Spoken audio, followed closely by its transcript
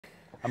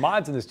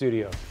Ahmad's in the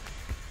studio.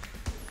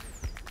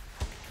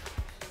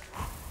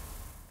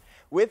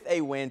 With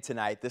a win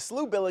tonight, the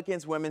SLU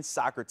Billikens women's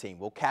soccer team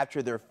will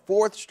capture their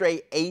 4th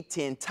straight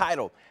A10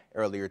 title.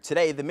 Earlier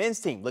today, the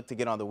men's team looked to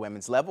get on the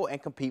women's level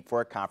and compete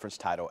for a conference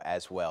title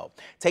as well.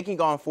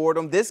 Taking on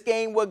Fordham, this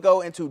game would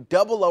go into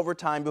double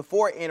overtime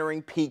before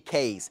entering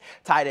PKs.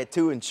 Tied at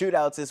 2 in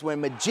shootouts is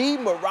when Majid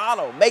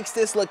Morano makes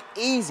this look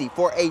easy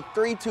for a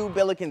 3-2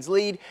 Billikens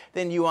lead.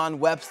 Then Yuan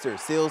Webster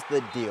seals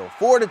the deal,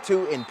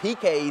 4-2 in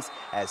PKs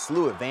as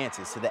SLU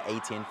advances to the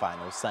A10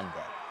 finals Sunday.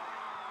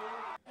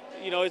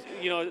 You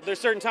know, there's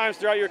certain times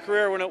throughout your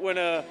career when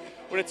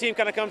a team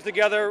kind of comes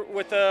together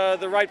with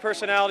the right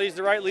personalities,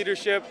 the right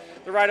leadership,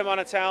 the right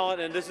amount of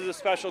talent, and this is a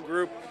special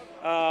group.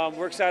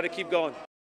 We're excited to keep going.